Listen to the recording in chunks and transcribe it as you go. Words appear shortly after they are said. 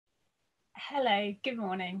Hello, good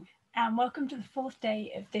morning, and welcome to the fourth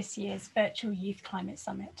day of this year's Virtual Youth Climate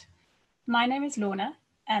Summit. My name is Lorna,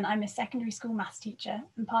 and I'm a secondary school maths teacher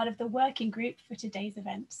and part of the working group for today's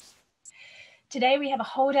events. Today we have a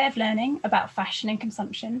whole day of learning about fashion and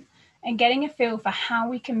consumption and getting a feel for how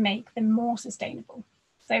we can make them more sustainable.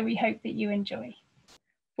 So we hope that you enjoy.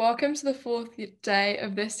 Welcome to the fourth day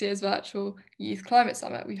of this year's Virtual Youth Climate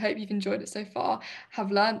Summit. We hope you've enjoyed it so far, have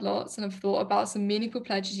learned lots, and have thought about some meaningful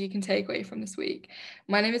pledges you can take away from this week.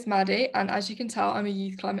 My name is Maddie, and as you can tell, I'm a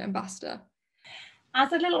Youth Climate Ambassador.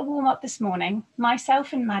 As a little warm-up this morning,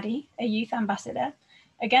 myself and Maddie, a Youth Ambassador,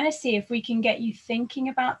 are going to see if we can get you thinking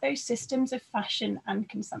about those systems of fashion and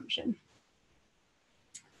consumption.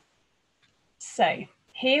 So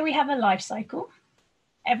here we have a life cycle.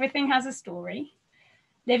 Everything has a story.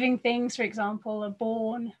 Living things, for example, are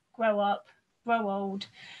born, grow up, grow old,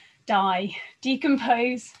 die,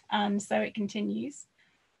 decompose, and so it continues.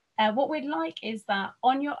 What we'd like is that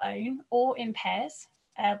on your own or in pairs,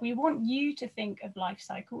 we want you to think of life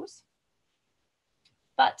cycles,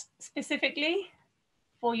 but specifically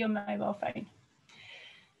for your mobile phone.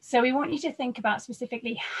 So we want you to think about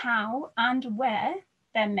specifically how and where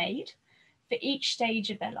they're made for each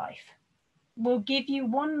stage of their life. We'll give you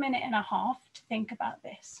 1.5 minutes to think about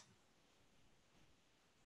this.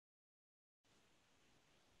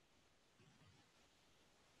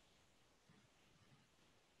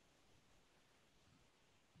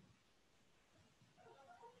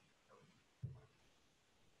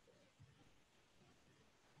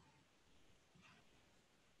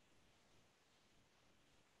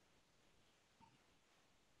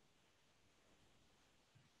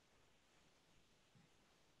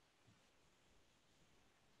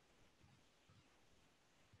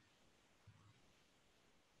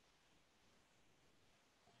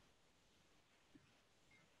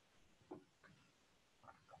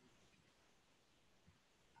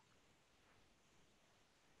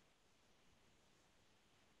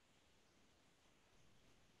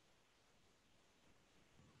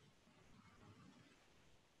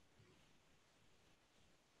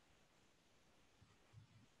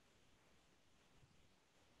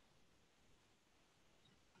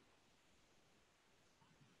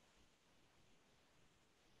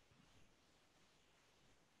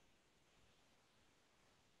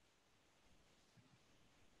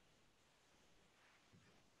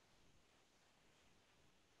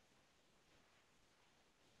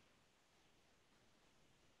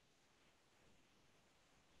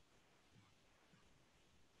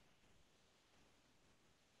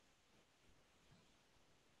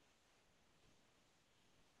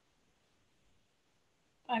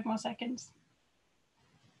 Five more seconds.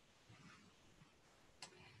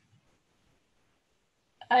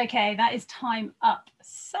 Okay, that is time up.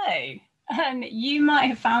 So you might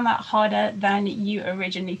have found that harder than you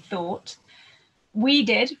originally thought. We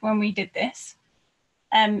did when we did this.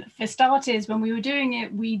 For starters, when we were doing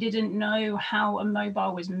it, we didn't know how a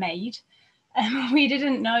mobile was made. We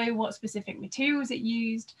didn't know what specific materials it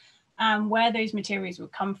used and where those materials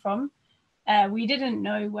would come from. We didn't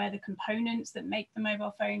know where the components that make the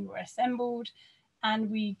mobile phone were assembled.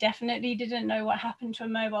 And we definitely didn't know what happened to a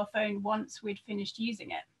mobile phone once we'd finished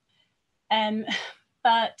using it.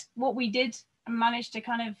 But what we did manage to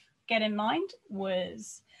kind of get in mind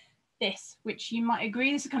was this, which you might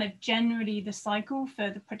agree is kind of generally the cycle for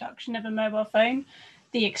the production of a mobile phone: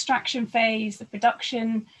 the extraction phase, the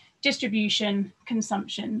production, distribution,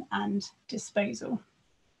 consumption, and disposal.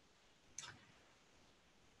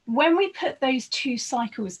 When we put those two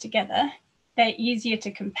cycles together, they're easier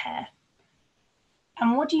to compare.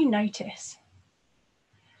 And what do you notice?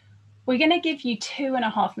 We're going to give you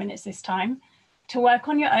 2.5 minutes this time to work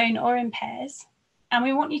on your own or in pairs. And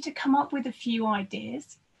we want you to come up with a few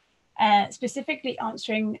ideas, specifically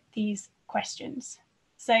answering these questions.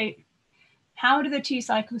 So, how do the two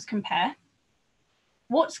cycles compare?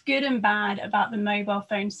 What's good and bad about the mobile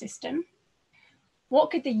phone system?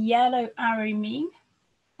 What could the yellow arrow mean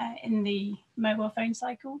in the mobile phone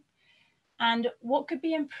cycle? And what could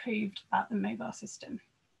be improved about the mobile system?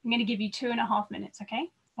 I'm going to give you 2.5 minutes, okay?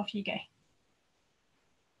 Off you go.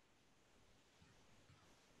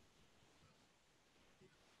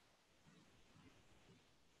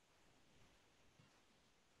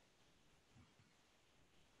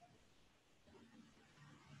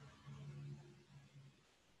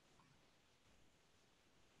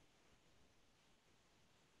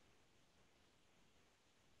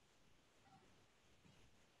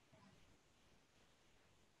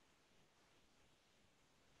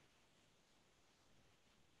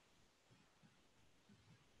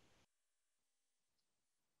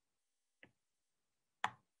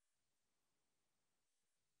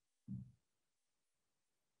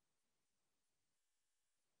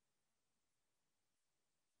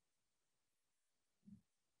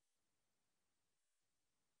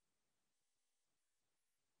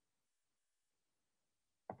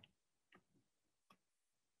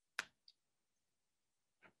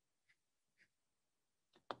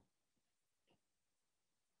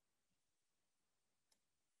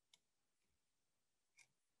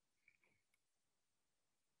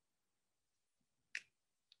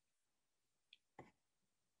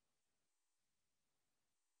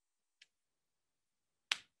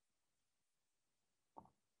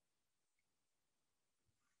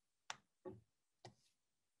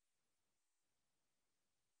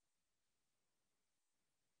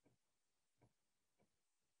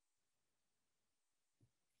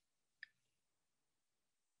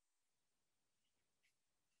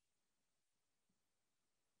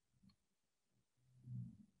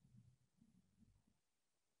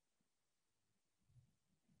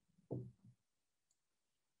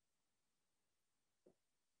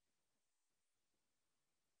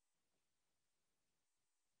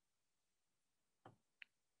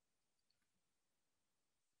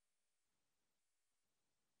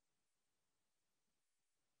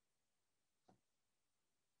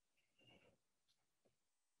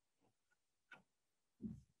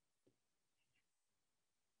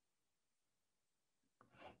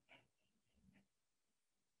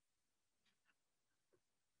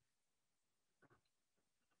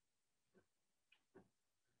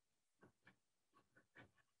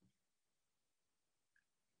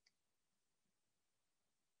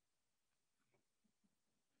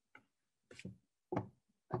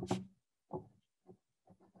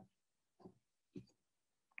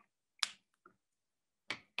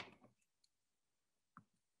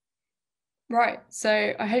 Right,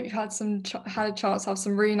 so I hope you've had a chance to have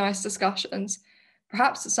some really nice discussions.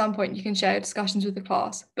 Perhaps at some point you can share your discussions with the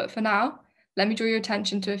class, but for now, let me draw your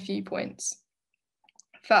attention to a few points.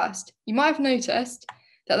 First, you might have noticed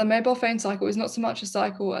that the mobile phone cycle is not so much a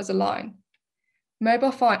cycle as a line.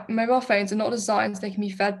 Mobile phones are not designed so they can be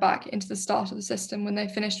fed back into the start of the system when they're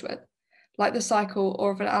finished with, like the cycle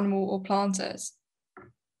or of an animal or plant is.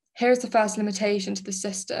 Here is the first limitation to the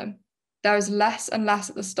system. There is less and less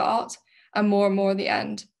at the start and more at the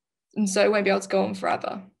end, and so it won't be able to go on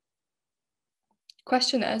forever.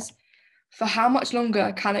 Question is, for how much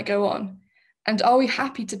longer can it go on? And are we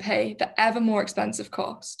happy to pay the ever more expensive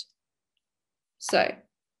cost? So,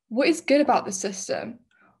 what is good about the system?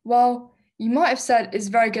 Well, you might have said it's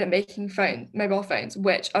very good at making mobile phones,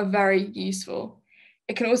 which are very useful.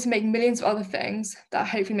 It can also make millions of other things that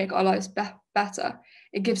hopefully make our lives better.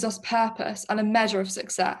 It gives us purpose and a measure of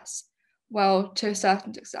success. Well, to a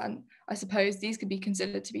certain extent, I suppose these could be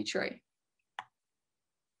considered to be true.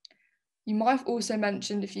 You might have also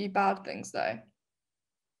mentioned a few bad things though.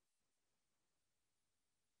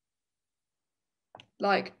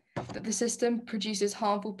 Like that the system produces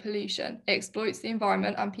harmful pollution, it exploits the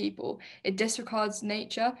environment and people, it disregards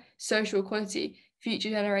nature, social equality, future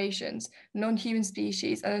generations, non-human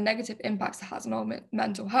species, and the negative impacts it has on our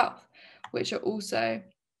mental health, which are also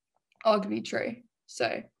arguably true.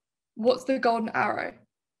 So, what's the golden arrow?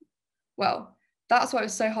 Well, that's why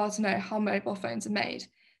it's so hard to know how mobile phones are made.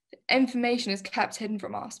 The information is kept hidden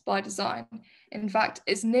from us by design. In fact,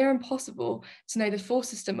 it's near impossible to know the full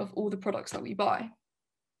system of all the products that we buy.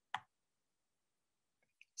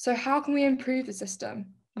 So how can we improve the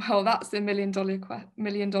system? Well, that's the million dollar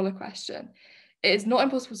question. It is not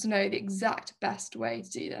impossible to know the exact best way to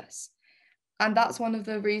do this. And that's one of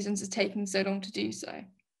the reasons it's taking so long to do so.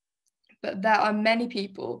 But there are many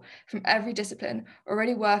people from every discipline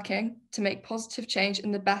already working to make positive change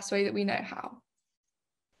in the best way that we know how.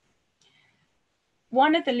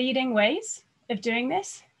 One of the leading ways of doing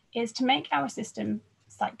this is to make our system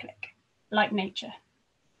cyclic, like nature.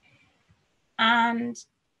 And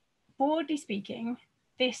broadly speaking,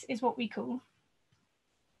 this is what we call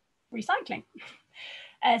recycling.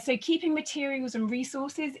 So keeping materials and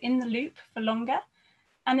resources in the loop for longer.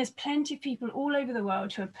 And there's plenty of people all over the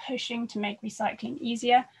world who are pushing to make recycling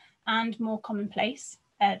easier and more commonplace.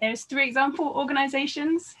 There's 3 example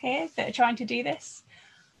organizations here that are trying to do this.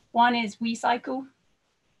 One is WeCycle,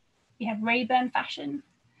 we have Rayburn Fashion,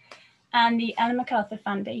 and the Ellen MacArthur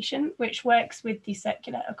Foundation, which works with the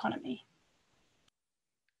circular economy.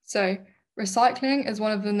 So, recycling is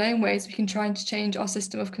one of the known ways we can try to change our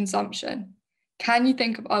system of consumption. Can you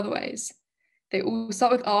think of other ways? They all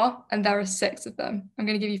start with R, and there are 6 of them. I'm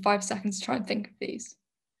going to give you 5 seconds to try and think of these.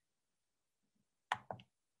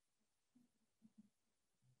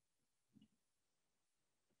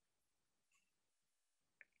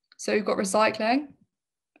 So we've got recycling,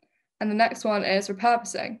 and the next one is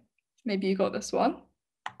repurposing. Maybe you got this one.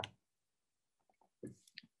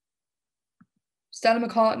 Stella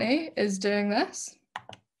McCartney is doing this,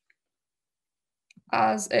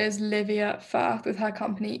 as is Livia Firth with her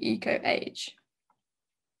company EcoAge.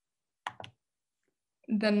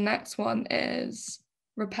 The next one is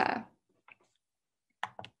repair.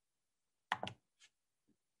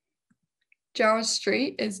 Gerald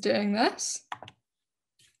Street is doing this.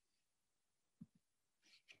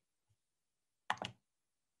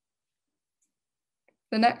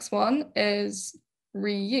 The next one is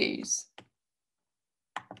reuse.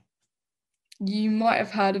 You might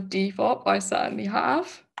have heard of Depop, I certainly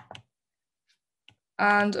have.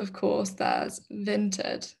 And of course, there's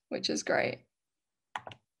Vinted, which is great.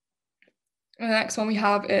 The next one we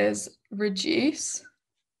have is reduce.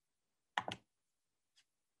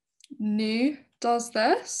 New does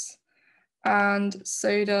this, and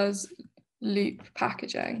so does Loop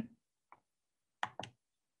Packaging.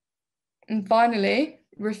 And finally,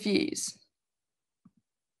 refuse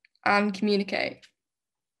and communicate.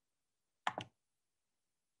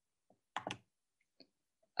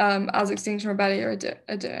 As Extinction Rebellion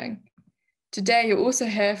are doing. Today, you'll also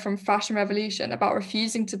hear from Fashion Revolution about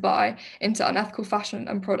refusing to buy into unethical fashion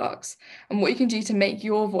and products and what you can do to make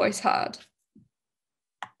your voice heard.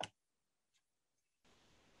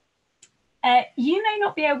 You may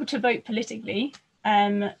not be able to vote politically,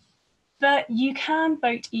 but you can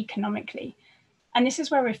vote economically. And this is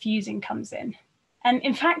where refusing comes in. And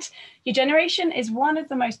in fact, your generation is one of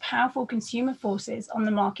the most powerful consumer forces on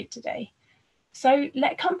the market today. So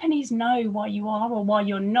let companies know why you are or why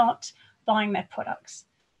you're not buying their products.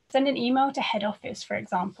 Send an email to head office, for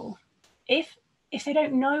example. If they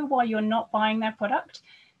don't know why you're not buying their product,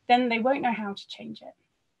 then they won't know how to change it.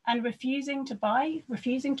 And refusing to buy,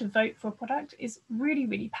 refusing to vote for a product is really,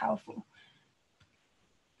 really powerful.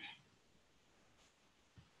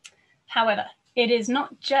 However, it is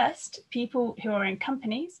not just people who are in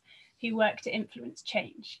companies who work to influence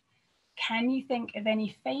change. Can you think of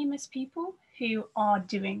any famous people who are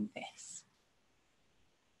doing this?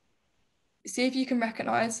 See if you can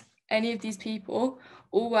recognise any of these people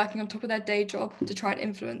all working on top of their day job to try and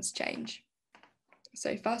influence change.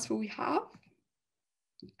 So first of all, we have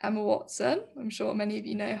Emma Watson. I'm sure many of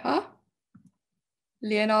you know her.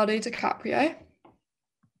 Leonardo DiCaprio.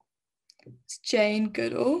 It's Jane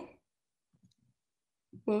Goodall.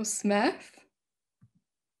 Will Smith.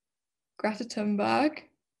 Greta Thunberg.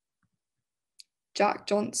 Jack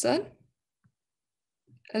Johnson.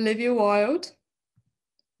 Olivia Wilde.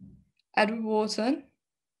 Edward Wharton.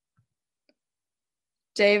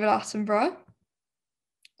 David Attenborough.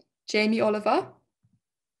 Jamie Oliver.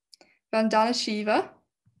 Vandana Shiva.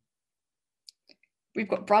 We've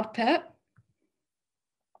got Brad Pitt.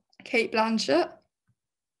 Kate Blanchett.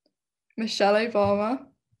 Michelle Obama.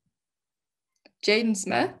 Jaden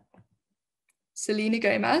Smith. Selena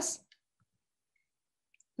Gomez.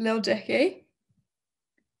 Lil Dicky.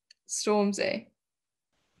 Stormzy.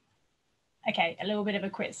 Okay, a little bit of a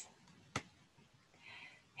quiz.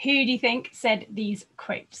 Who do you think said these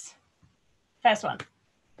quotes? First one.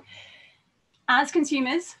 As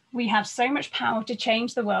consumers, we have so much power to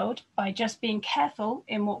change the world by just being careful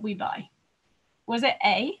in what we buy. Was it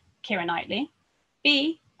A, Keira Knightley,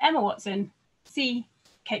 B, Emma Watson, C,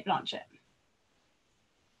 Kate Blanchett?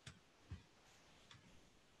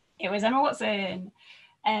 It was Emma Watson.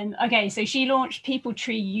 Okay, so she launched People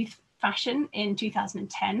Tree Youth Fashion in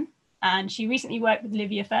 2010, and she recently worked with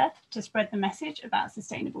Olivia Firth to spread the message about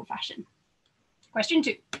sustainable fashion. Question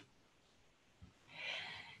 2.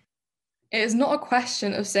 It is not a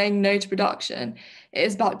question of saying no to production. It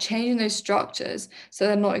is about changing those structures so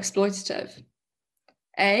they're not exploitative.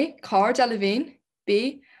 A, Cara Delevingne,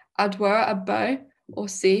 B, Adwoa Aboah, or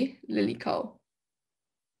C, Lily Cole?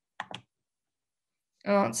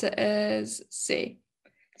 Our answer is C.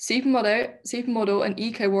 Supermodel and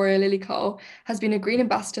eco-warrior Lily Cole has been a green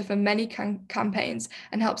ambassador for many campaigns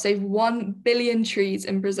and helped save 1 billion trees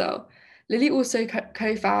in Brazil. Lily also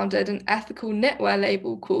co-founded an ethical knitwear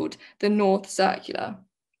label called The North Circular.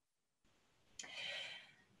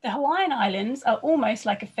 The Hawaiian Islands are almost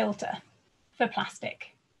like a filter for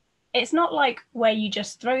plastic. It's not like where you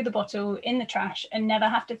just throw the bottle in the trash and never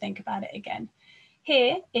have to think about it again.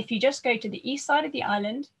 Here, if you just go to the east side of the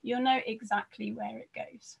island, you'll know exactly where it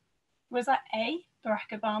goes. Was that A,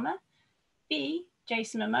 Barack Obama, B,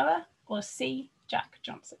 Jason Momoa, or C, Jack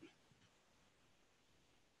Johnson?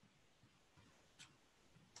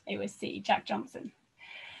 It was C, Jack Johnson.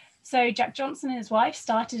 So Jack Johnson and his wife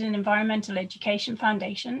started an environmental education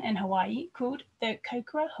foundation in Hawaii called the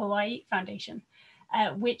Kokua Hawaii Foundation,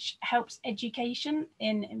 which helps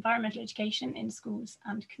environmental education in schools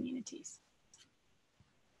and communities.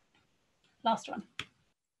 Last one.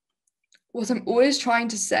 What I'm always trying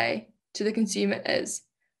to say to the consumer is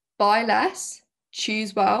buy less,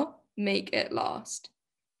 choose well, make it last.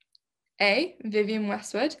 A, Vivienne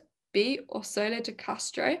Westwood, B, Orsola de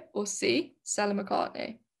Castro, or C, Stella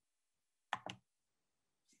McCartney?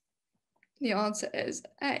 The answer is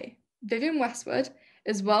A. Vivienne Westwood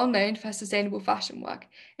is well known for her sustainable fashion work.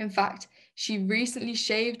 In fact, she recently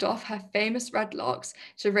shaved off her famous red locks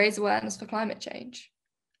to raise awareness for climate change.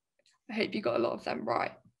 I hope you got a lot of them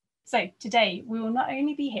right. So today, we will not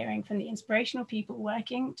only be hearing from the inspirational people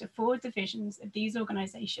working to forward the visions of these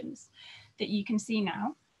organisations that you can see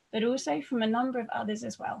now, but also from a number of others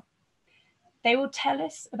as well. They will tell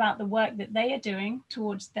us about the work that they are doing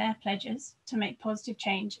towards their pledges to make positive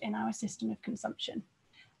change in our system of consumption,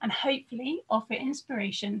 and hopefully offer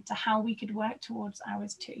inspiration to how we could work towards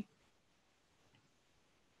ours too.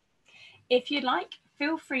 If you'd like,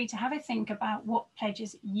 feel free to have a think about what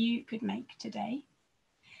pledges you could make today.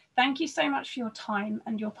 Thank you so much for your time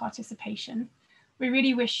and your participation. We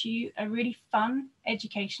really wish you a really fun,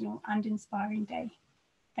 educational and inspiring day.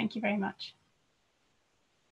 Thank you very much.